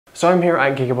So I'm here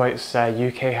at Gigabyte's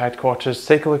UK headquarters to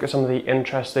take a look at some of the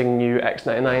interesting new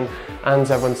X99 and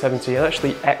Z170 and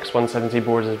actually X170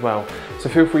 boards as well. So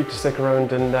feel free to stick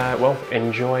around and well,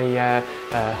 enjoy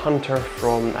Hunter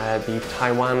from the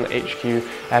Taiwan HQ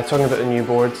talking about the new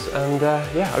boards, and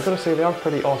yeah, I've got to say they are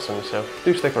pretty awesome, so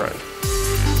do stick around.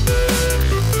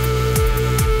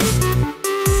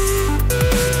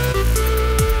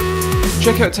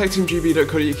 Check out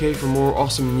TechteamGB.co.uk for more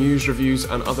awesome news, reviews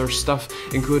and other stuff,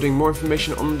 including more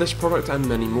information on this product and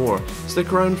many more.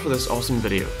 Stick around for this awesome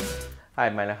video. Hi,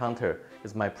 my name is Hunter.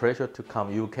 It's my pleasure to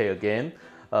come UK again.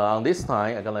 On this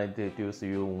time, I'm gonna introduce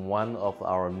you one of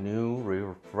our new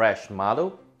refresh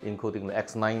model, including the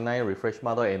X99 refresh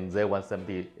model and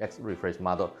Z170 X refresh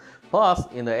model.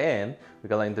 Plus, in the end, we're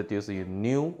gonna introduce you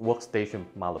new workstation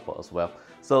model as well.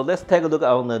 So let's take a look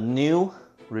on the new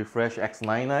refresh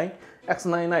X99.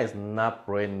 X99 is not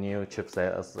brand new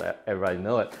chipset as everybody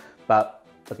know it, but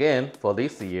again, for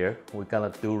this year, we're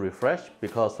gonna do refresh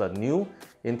because the new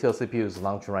Intel CPU is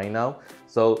launched right now.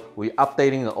 So we're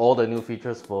updating all the new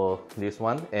features for this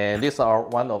one, and this is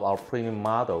one of our premium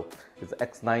model. It's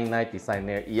X99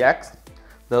 Designer EX.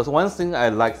 There's one thing I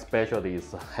like especially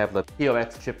is have the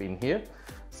POX chip in here.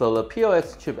 So the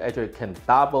POX chip actually can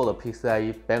double the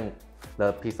PCIe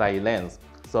length.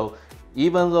 So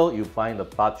even though you find the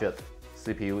budget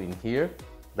CPU in here,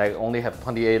 like only have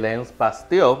 28 lanes, but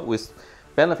still with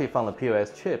benefit from the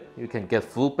POX chip, you can get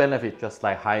full benefit just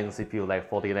like high-end CPU, like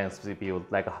 40 lanes CPU,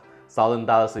 like a $1,000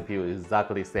 CPU is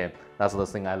exactly the same. That's the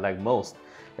thing I like most.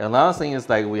 And another thing is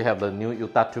like we have the new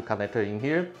U.2 connector in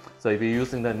here. So if you're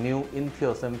using the new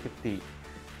Intel 750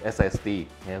 SSD,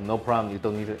 and no problem, you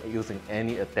don't need to using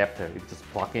any adapter, you just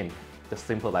plug in, just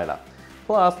simple like that.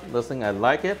 Plus, the thing I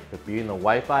like it, being the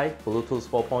Wi-Fi, Bluetooth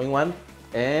 4.1,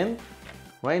 and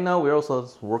right now we're also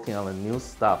working on the new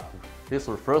stuff. This is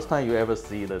the first time you ever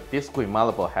see the discrete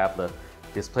motherboard have the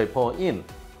display port in.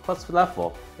 What's that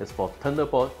for? It's for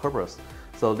Thunderbolt purpose.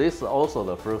 So this is also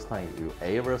the first time you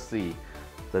ever see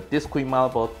the discrete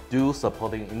motherboard do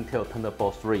supporting Intel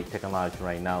Thunderbolt 3 technology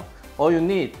right now. All you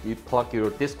need, you plug your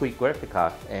discrete graphic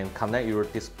card and connect your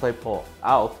display port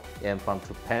out, and from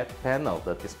the panel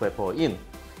the display port in,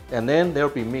 and then they'll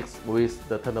be mixed with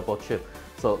the Thunderbolt chip.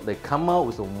 So they come out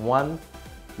with one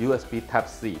USB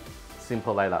Type-C,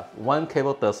 simple like that. One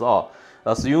cable does all.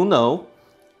 As you know,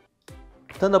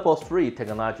 Thunderbolt 3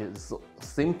 technology is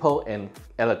simple and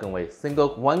elegant way.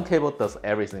 One cable does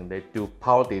everything. They do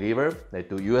power deliver, they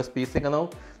do USB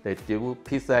signal, they do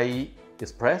PCIe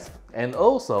Express, and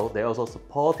also they're also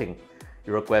supporting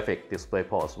your graphic display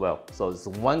port as well. So it's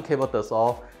one cable does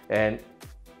all, and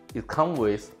it comes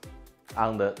with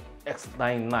on the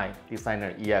X99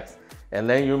 Designer EX. And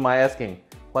then you might asking,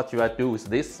 what should I do with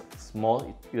this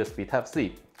small USB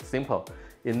Type-C? Simple.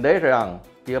 In later on,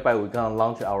 Gigabyte we're gonna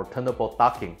launch our Thunderbolt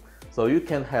docking. So you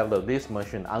can have this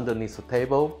machine underneath the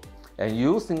table and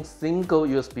using single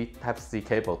USB Type-C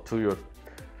cable to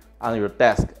on your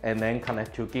desk, and then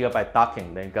connect to Gigabyte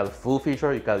docking. Then you got a full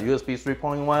feature. You got USB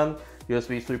 3.1,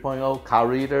 USB 3.0, card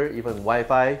reader, even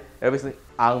Wi-Fi, everything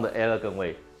on the elegant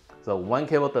way. So one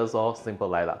cable does all, simple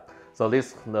like that. So this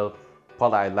is the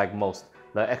product I like most,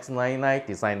 the X99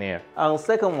 Designer. On the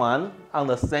second one, on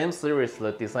the same series,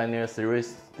 the Designer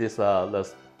series, this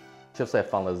the chipset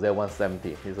from the Z170.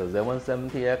 This is a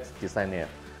Z170X Designer.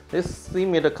 This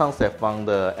similar concept from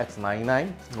the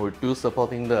X99. We do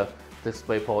supporting the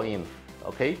display port in.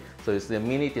 Okay, so it's a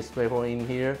mini display port in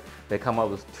here. They come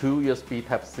up with two USB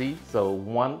Type-C. So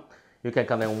one, you can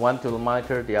connect one to the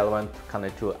monitor, the other one to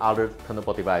connect to other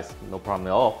Thunderbolt device, no problem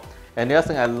at all. And the other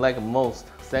thing I like most,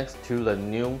 thanks to the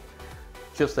new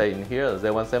chipset in here, the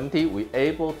Z170, we're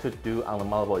able to do on the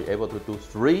motherboard, you're able to do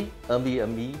 3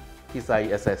 NVMe PCIe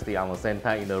SSD on the same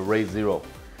time in the RAID 0.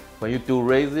 When you do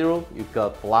RAID 0, you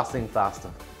got blasting fast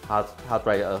hard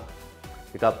drive.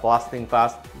 You got blasting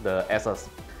fast the SS.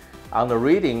 On the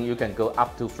reading, you can go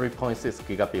up to 3.6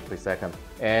 gigabit per second,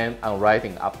 and on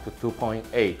writing up to 2.8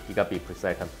 gigabit per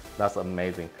second. That's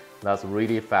amazing. That's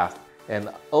really fast. And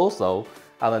also,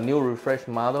 on the new refresh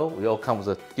model, we all come with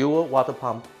a dual water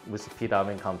pump with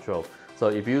PWM control. So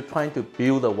if you're trying to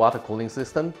build a water cooling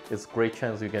system, it's a great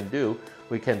chance you can do.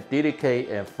 We can dedicate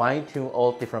and fine-tune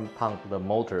all different pump the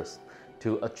motors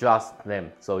to adjust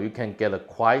them, so you can get a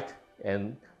quiet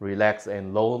and relax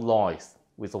and low noise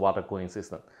with the water cooling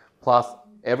system. Plus,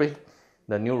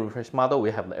 the new refresh model,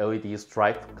 we have the LED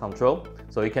stripe control,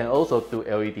 so you can also do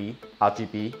LED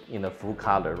RGB in the full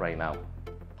color right now.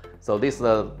 So this is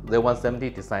the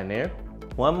Z170 Designer.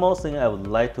 One more thing I would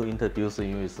like to introduce to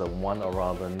you is the one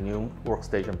around the new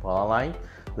workstation product line.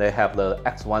 They have the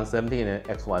X170 and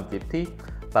X150.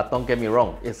 but don't get me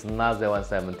wrong, it's not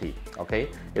Z170, okay?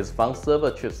 It's from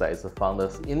server chipset, it's from the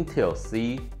Intel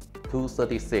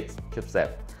C236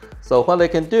 chipset. So what they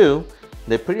can do,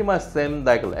 they pretty much same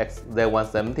like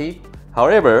Z170.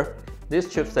 However, this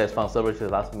chipset from server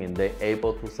chipset means they're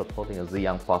able to supporting a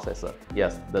Xeon processor.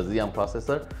 Yes, the Xeon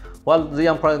processor. What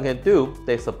Xeon processor can do,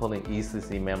 they're supporting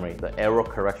ECC memory, the error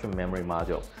correction memory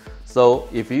module. So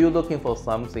if you're looking for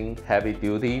something heavy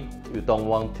duty, you don't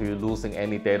want to losing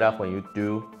any data when you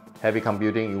do heavy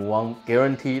computing, you want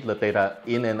guarantee the data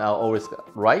in and out always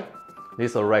right, this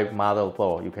is the right model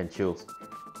for you can choose.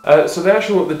 So the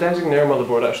Designator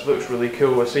motherboard actually looks really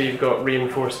cool. I see you've got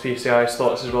reinforced PCI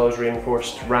slots as well as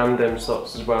reinforced RAM DIMM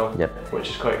slots as well, yep, which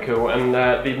is quite cool. And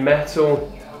the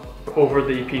metal over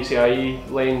the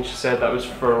PCIe lane said that was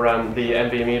for the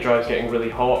NVMe drives getting really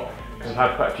hot. Because I've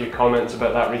had quite a few comments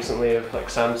about that recently of like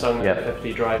Samsung yep,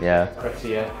 50 drive, yeah,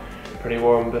 pretty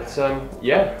warm. But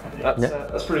yeah,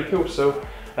 that's pretty cool. So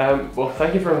well,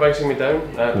 thank you for inviting me down.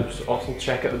 It was awesome to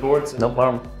check out the boards. No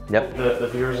problem. Yep. The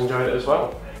viewers enjoyed it as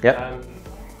well. Yep.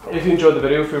 If you enjoyed the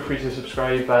video, feel free to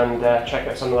subscribe and check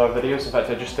out some of our videos. In fact,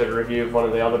 I just did a review of one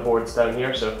of the other boards down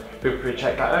here, so feel free to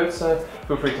check that out.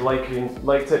 Feel free to like if you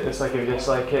liked it, dislike if you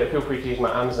dislike it. Feel free to use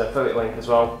my Amazon affiliate link as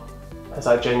well, as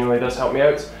that genuinely does help me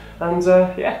out. And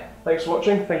yeah, thanks for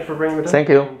watching. Thank you for bringing me down. Thank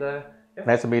you. And, yeah.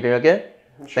 Nice to meet you again.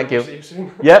 Sure Thank you. We'll see you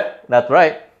soon. Yep, that's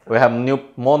right. We have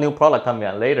more new product coming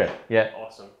out later. Yeah.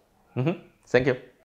 Awesome. Thank you.